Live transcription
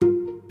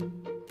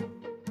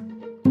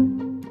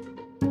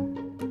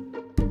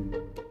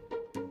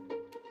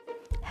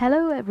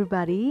Hello,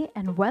 everybody,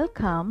 and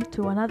welcome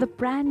to another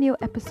brand new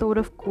episode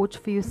of Coach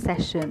for You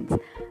Sessions.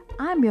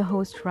 I'm your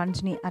host,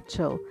 Ranjini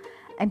Achal,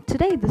 and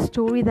today the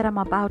story that I'm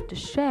about to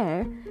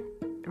share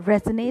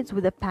resonates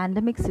with the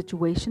pandemic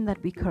situation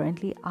that we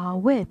currently are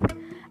with.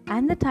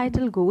 And the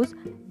title goes,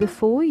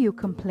 Before You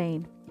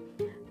Complain.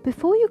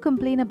 Before you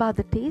complain about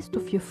the taste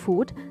of your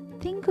food,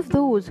 think of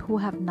those who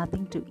have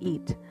nothing to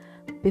eat.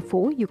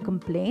 Before you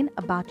complain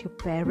about your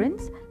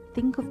parents,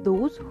 think of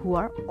those who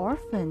are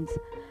orphans.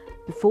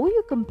 Before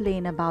you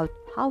complain about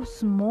how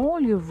small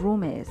your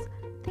room is,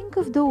 think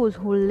of those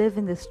who live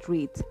in the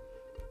streets.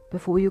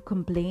 Before you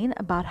complain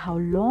about how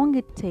long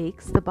it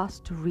takes the bus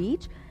to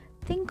reach,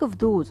 think of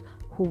those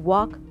who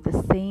walk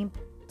the same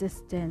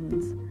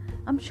distance.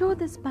 I'm sure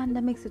this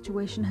pandemic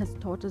situation has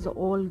taught us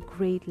all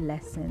great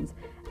lessons,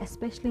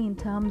 especially in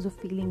terms of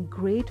feeling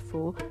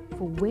grateful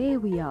for where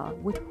we are,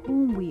 with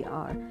whom we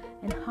are,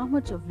 and how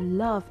much of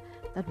love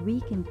that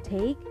we can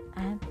take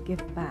and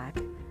give back.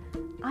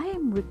 I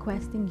am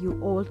requesting you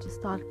all to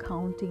start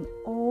counting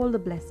all the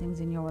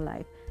blessings in your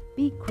life.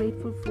 Be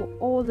grateful for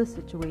all the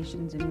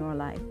situations in your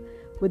life.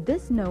 With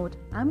this note,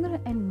 I'm going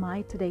to end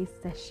my today's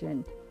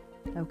session.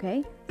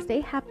 Okay?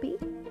 Stay happy,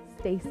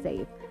 stay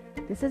safe.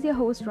 This is your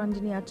host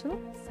Ranjini Achal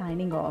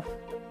signing off.